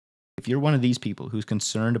if you're one of these people who's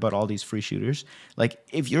concerned about all these free shooters, like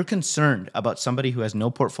if you're concerned about somebody who has no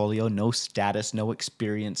portfolio, no status, no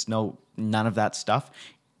experience, none of that stuff,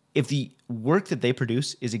 if the work that they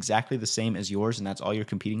produce is exactly the same as yours and that's all you're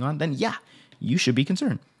competing on, then yeah, you should be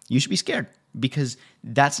concerned. You should be scared because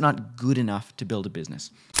that's not good enough to build a business.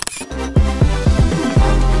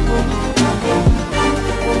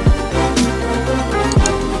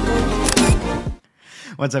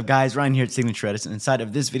 What's up, guys? Ryan here at Signature Edison. Inside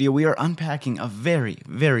of this video, we are unpacking a very,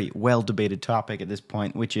 very well-debated topic at this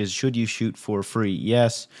point, which is, should you shoot for free?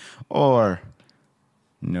 Yes or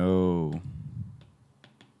no?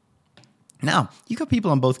 Now, you got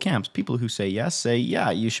people on both camps. People who say yes, say,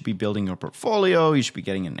 yeah, you should be building your portfolio, you should be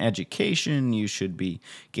getting an education, you should be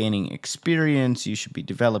gaining experience, you should be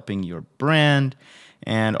developing your brand,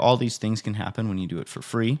 and all these things can happen when you do it for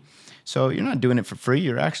free. So you're not doing it for free,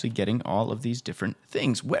 you're actually getting all of these different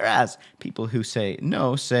things. Whereas people who say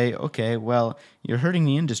no say, okay, well, you're hurting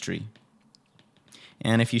the industry.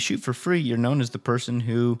 And if you shoot for free, you're known as the person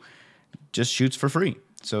who just shoots for free.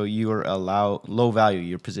 So you are low value.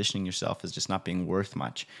 You're positioning yourself as just not being worth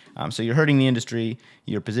much. So you're hurting the industry,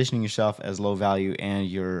 you're positioning yourself as low value, and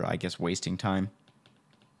you're, I guess, wasting time.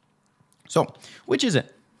 So which is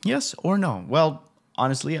it? Yes or no? Well,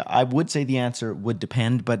 honestly, I would say the answer would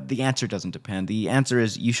depend, but the answer doesn't depend. The answer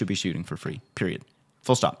is you should be shooting for free, period.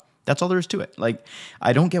 Full stop. That's all there is to it. Like,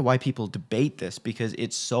 I don't get why people debate this because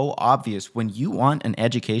it's so obvious. When you want an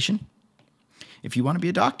education, if you want to be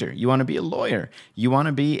a doctor, you want to be a lawyer, you want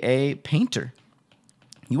to be a painter,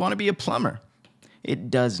 you want to be a plumber, it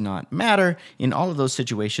does not matter. In all of those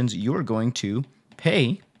situations, you're going to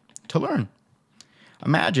pay to learn.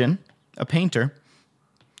 Imagine a painter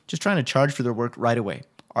just trying to charge for their work right away.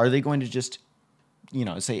 Are they going to just,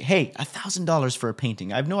 say, hey, $1,000 for a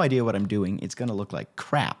painting? I have no idea what I'm doing. It's going to look like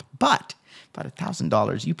crap. But about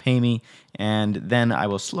 $1,000, you pay me, and then I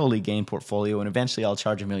will slowly gain portfolio, and eventually I'll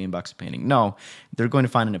charge $1 million a painting. No, they're going to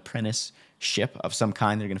find an apprenticeship of some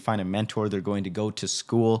kind. They're going to find a mentor. They're going to go to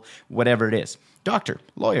school, whatever it is. Doctor,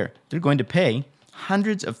 lawyer, they're going to pay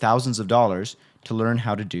hundreds of thousands of dollars to learn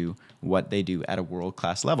how to do what they do at a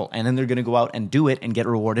world-class level. And then they're going to go out and do it and get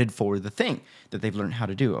rewarded for the thing that they've learned how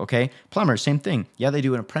to do, okay? Plumbers, same thing. Yeah, they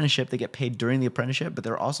do an apprenticeship. They get paid during the apprenticeship, but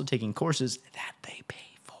they're also taking courses that they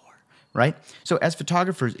pay for, right? So as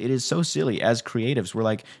photographers, it is so silly. As creatives, we're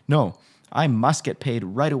like, no, I must get paid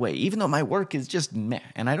right away, even though my work is just meh,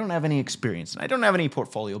 and I don't have any experience, and I don't have any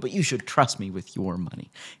portfolio, but you should trust me with your money.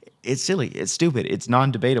 It's silly. It's stupid. It's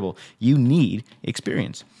non-debatable. You need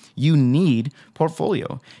experience. You need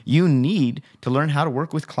portfolio. You need to learn how to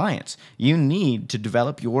work with clients. You need to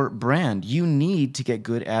develop your brand. You need to get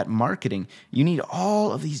good at marketing. You need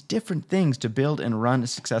all of these different things to build and run a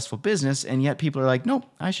successful business, and yet people are like, nope,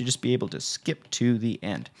 I should just be able to skip to the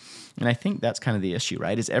end. And I think that's kind of the issue,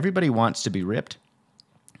 right? Is everybody wants to be ripped.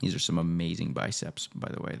 These are some amazing biceps, by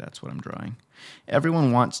the way. That's what I'm drawing.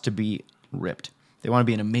 Everyone wants to be ripped. They want to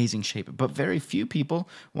be in amazing shape, but very few people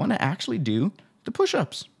want to actually do the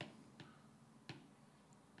push-ups.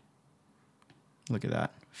 Look at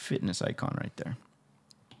that fitness icon right there.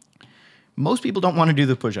 Most people don't want to do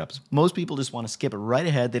the push-ups. Most people just want to skip right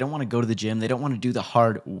ahead. They don't want to go to the gym. They don't want to do the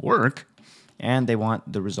hard work, and they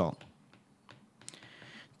want the result.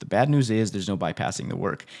 The bad news is there's no bypassing the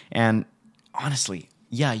work. And honestly,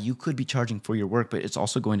 yeah, you could be charging for your work, but it's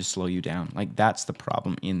also going to slow you down. Like, that's the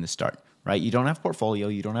problem in the start, right? You don't have portfolio,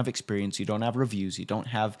 you don't have experience, you don't have reviews, you don't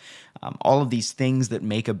have all of these things that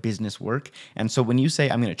make a business work. And so when you say,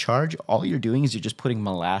 I'm going to charge, all you're doing is you're just putting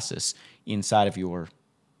molasses inside of your,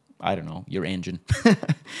 I don't know, your engine.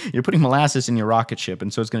 You're putting molasses in your rocket ship,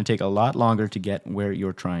 and so it's going to take a lot longer to get where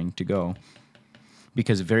you're trying to go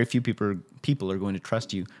because very few people are going to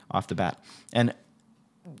trust you off the bat. And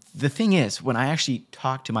the thing is, when I actually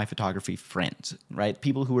talk to my photography friends, right,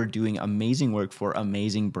 people who are doing amazing work for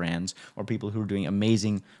amazing brands or people who are doing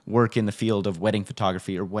amazing work in the field of wedding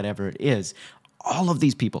photography or whatever it is, all of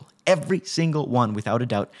these people, every single one, without a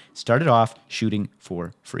doubt, started off shooting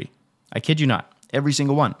for free. I kid you not. Every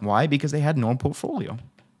single one. Why? Because they had no portfolio.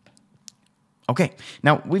 Okay,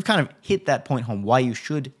 now we've kind of hit that point home, why you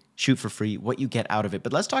should shoot for free, what you get out of it.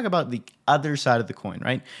 But let's talk about the other side of the coin,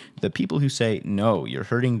 right? The people who say, no, you're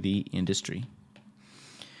hurting the industry.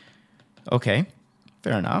 Okay,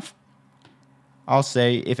 fair enough. I'll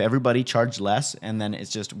say if everybody charged less and then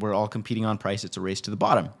it's just we're all competing on price, it's a race to the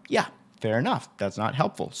bottom. Yeah, fair enough. That's not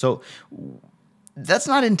helpful. So that's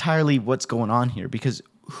not entirely what's going on here because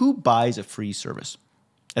who buys a free service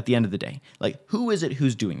at the end of the day? Like, who is it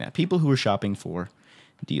who's doing that? People who are shopping for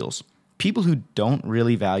deals. People who don't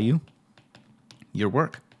really value your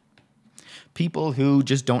work. People who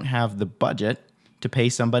just don't have the budget to pay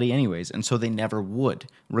somebody anyways, and so they never would,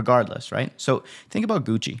 regardless, right? So think about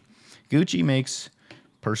Gucci. Gucci makes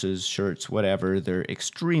purses, shirts, whatever. They're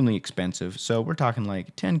extremely expensive. So we're talking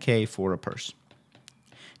like 10K for a purse.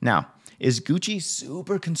 Now, is Gucci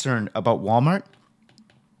super concerned about Walmart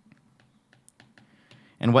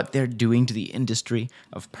and what they're doing to the industry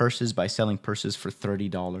of purses by selling purses for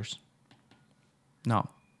 $30? No,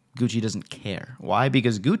 Gucci doesn't care. Why?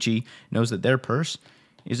 Because Gucci knows that their purse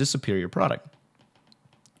is a superior product.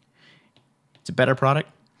 It's a better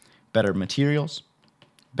product, better materials,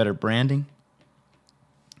 better branding,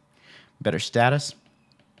 better status,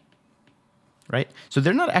 right? So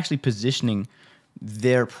they're not actually positioning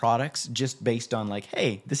their products just based on like,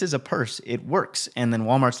 hey, this is a purse, it works. And then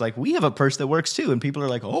Walmart's like, we have a purse that works too. And people are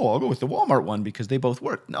like, oh, I'll go with the Walmart one because they both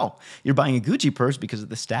work. No, you're buying a Gucci purse because of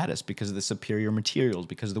the status, because of the superior materials,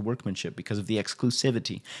 because of the workmanship, because of the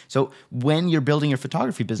exclusivity. So when you're building your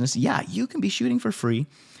photography business, yeah, you can be shooting for free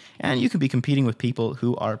and you can be competing with people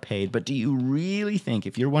who are paid. But do you really think,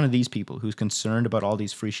 if you're one of these people who's concerned about all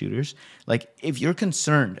these free shooters, like if you're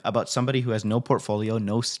concerned about somebody who has no portfolio,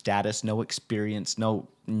 no status, no experience,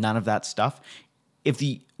 none of that stuff, if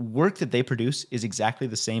the work that they produce is exactly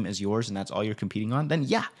the same as yours and that's all you're competing on, then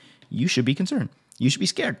yeah, you should be concerned. You should be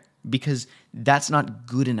scared because that's not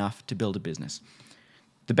good enough to build a business.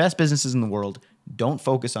 The best businesses in the world don't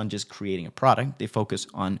focus on just creating a product. They focus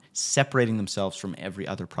on separating themselves from every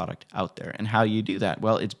other product out there. And how you do that?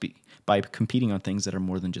 Well, it's by competing on things that are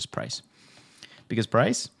more than just price. Because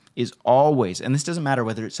price is always, and this doesn't matter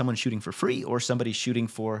whether it's someone shooting for free or somebody shooting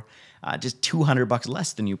for just $200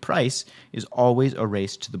 less than you, price is always a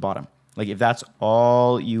race to the bottom. Like if that's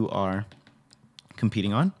all you are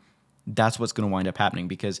competing on, that's what's going to wind up happening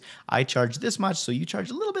because I charge this much, so you charge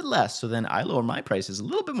a little bit less. So then I lower my prices a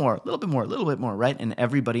little bit more, a little bit more, a little bit more, right? And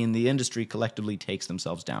everybody in the industry collectively takes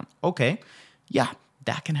themselves down. Okay, yeah,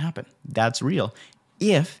 that can happen. That's real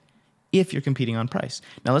if you're competing on price.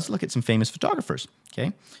 Now let's look at some famous photographers,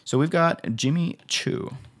 okay? So we've got Jimmy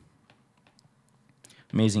Choo.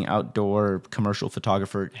 Amazing outdoor commercial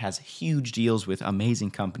photographer, has huge deals with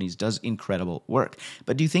amazing companies, does incredible work.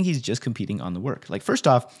 But do you think he's just competing on the work? Like, first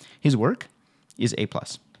off, his work is A+.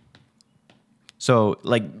 So,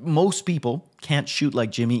 like, most people can't shoot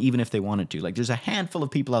like Jimmy even if they wanted to. Like, there's a handful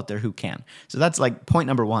of people out there who can. So that's like point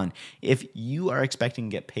number one. If you are expecting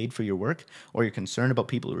to get paid for your work or you're concerned about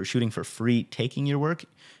people who are shooting for free taking your work,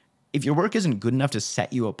 if your work isn't good enough to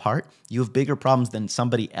set you apart, you have bigger problems than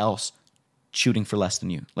somebody else shooting for less than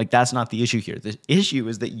you. Like that's not the issue here. The issue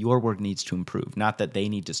is that your work needs to improve, not that they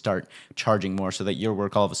need to start charging more so that your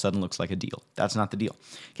work all of a sudden looks like a deal. That's not the deal.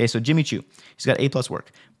 Okay, so Jimmy Choo, he's got A+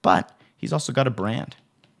 work, but he's also got a brand.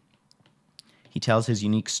 He tells his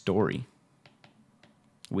unique story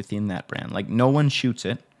within that brand. Like no one shoots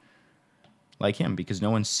it like him because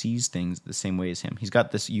no one sees things the same way as him. He's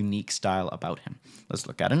got this unique style about him. Let's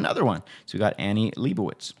look at another one. So we got Annie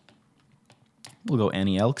Leibovitz. We'll go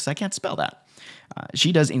Annie L because I can't spell that.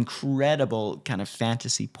 She does incredible kind of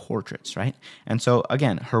fantasy portraits, right? And so,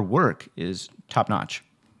 again, her work is top-notch.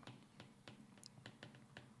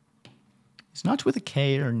 Is notch with a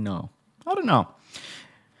K or no? I don't know.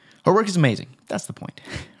 Her work is amazing. That's the point.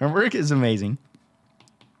 Her work is amazing,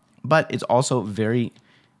 but it's also very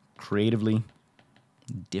creatively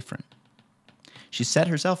different. She set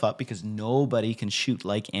herself up because nobody can shoot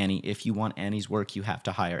like Annie. If you want Annie's work, you have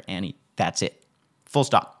to hire Annie. That's it. Full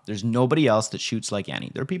stop. There's nobody else that shoots like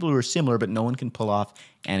Annie. There are people who are similar, but no one can pull off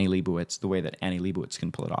Annie Leibovitz the way that Annie Leibovitz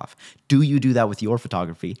can pull it off. Do you do that with your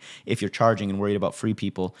photography? If you're charging and worried about free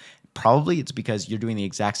people, probably it's because you're doing the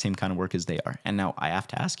exact same kind of work as they are. And now I have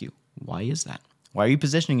to ask you, why is that? Why are you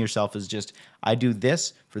positioning yourself as just, I do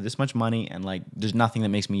this for this much money and like there's nothing that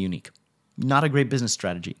makes me unique? Not a great business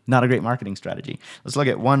strategy. Not a great marketing strategy. Let's look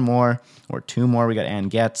at one more or two more. We got Ann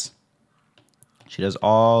Getz. She does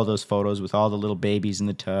all those photos with all the little babies in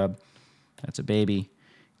the tub. That's a baby.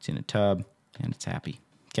 It's in a tub, and it's happy.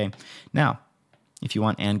 Okay. Now, if you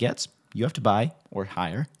want Ann Getz, you have to buy or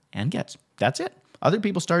hire Ann Getz. That's it. Other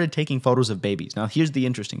people started taking photos of babies. Now, here's the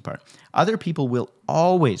interesting part. Other people will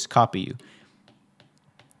always copy you.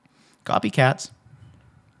 Copycats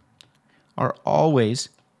are always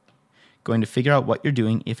going to figure out what you're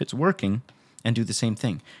doing if it's working and do the same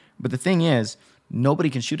thing. But the thing is, nobody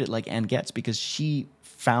can shoot it like Ann Getz because she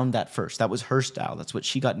found that first. That was her style. That's what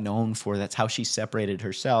she got known for. That's how she separated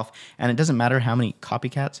herself. And it doesn't matter how many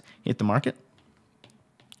copycats hit the market.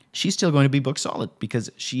 She's still going to be book solid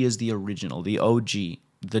because she is the original, the OG,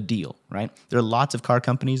 the deal, right? There are lots of car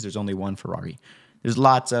companies. There's only one Ferrari. There's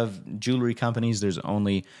lots of jewelry companies. There's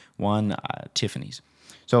only one Tiffany's.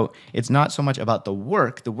 So it's not so much about the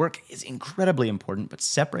work. The work is incredibly important, but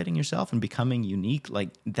separating yourself and becoming unique, like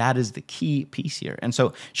that is the key piece here. And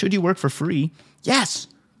so should you work for free? Yes.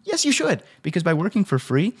 Yes, you should. Because by working for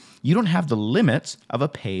free, you don't have the limits of a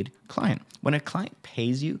paid client. When a client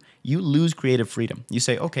pays you, you lose creative freedom. You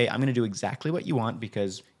say, okay, I'm going to do exactly what you want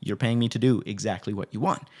because you're paying me to do exactly what you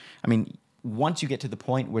want. I mean, once you get to the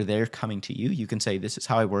point where they're coming to you, you can say, this is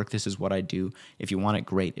how I work, this is what I do. If you want it,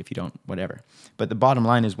 great. If you don't, whatever. But the bottom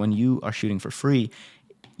line is when you are shooting for free,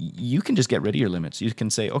 you can just get rid of your limits. You can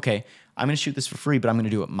say, okay, I'm going to shoot this for free, but I'm going to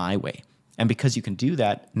do it my way. And because you can do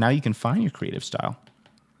that, now you can find your creative style.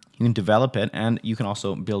 You can develop it, and you can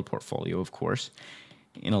also build portfolio, of course,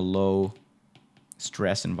 in a low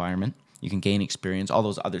stress environment. You can gain experience, all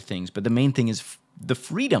those other things. But the main thing is the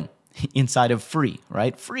freedom inside of free,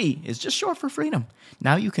 right? Free is just short for freedom.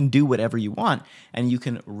 Now you can do whatever you want, and you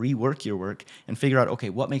can rework your work and figure out, okay,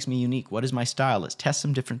 what makes me unique? What is my style? Let's test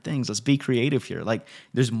some different things. Let's be creative here. Like,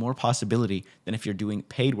 there's more possibility than if you're doing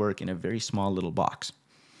paid work in a very small little box.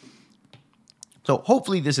 So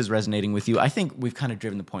hopefully this is resonating with you. I think we've kind of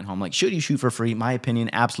driven the point home. Like, should you shoot for free? My opinion,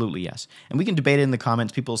 absolutely yes. And we can debate it in the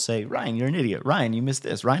comments. People say, Ryan, you're an idiot. Ryan, you missed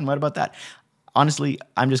this. Ryan, what about that? Honestly,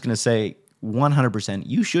 I'm just going to say 100%,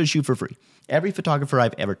 you should shoot for free. Every photographer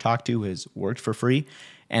I've ever talked to has worked for free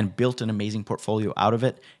and built an amazing portfolio out of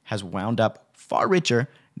it, has wound up far richer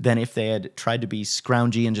than if they had tried to be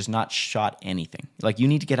scroungy and just not shot anything. Like, you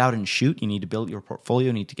need to get out and shoot. You need to build your portfolio.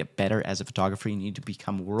 You need to get better as a photographer. You need to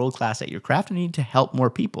become world-class at your craft, and you need to help more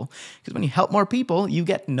people. Because when you help more people, you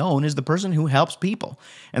get known as the person who helps people.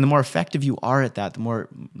 And the more effective you are at that, the more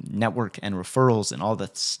network and referrals and all the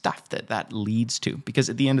stuff that leads to. Because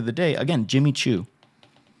at the end of the day, again, Jimmy Choo,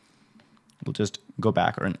 we'll just go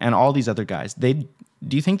back, and all these other guys, do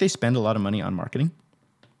you think they spend a lot of money on marketing?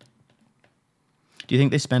 Do you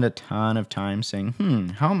think they spend a ton of time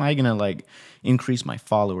saying, how am I going to like increase my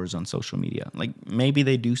followers on social media? Like, maybe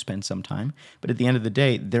they do spend some time, but at the end of the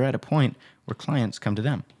day, they're at a point where clients come to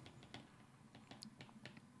them.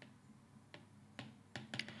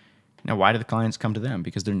 Now, why do the clients come to them?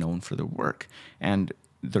 Because they're known for their work, and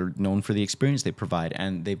they're known for the experience they provide,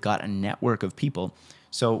 and they've got a network of people.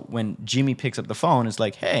 So when Jimmy picks up the phone, it's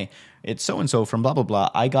like, hey, it's so-and-so from blah, blah,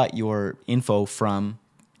 blah. I got your info from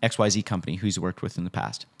XYZ company who he's worked with in the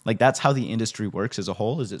past. Like, that's how the industry works as a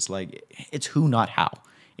whole, is it's like, it's who, not how.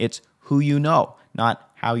 It's who you know, not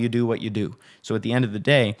how you do what you do. So at the end of the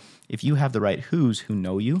day, if you have the right who's who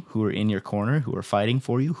know you, who are in your corner, who are fighting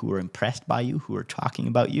for you, who are impressed by you, who are talking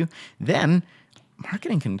about you, then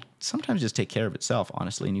marketing can sometimes just take care of itself,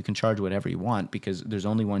 honestly, and you can charge whatever you want because there's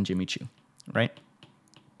only one Jimmy Choo, right?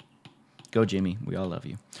 Go Jimmy, we all love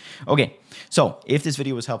you. Okay, so if this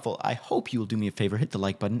video was helpful, I hope you will do me a favor, hit the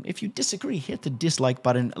like button. If you disagree, hit the dislike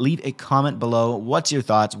button. Leave a comment below. What's your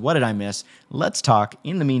thoughts? What did I miss? Let's talk.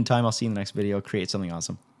 In the meantime, I'll see you in the next video. Create something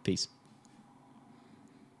awesome. Peace.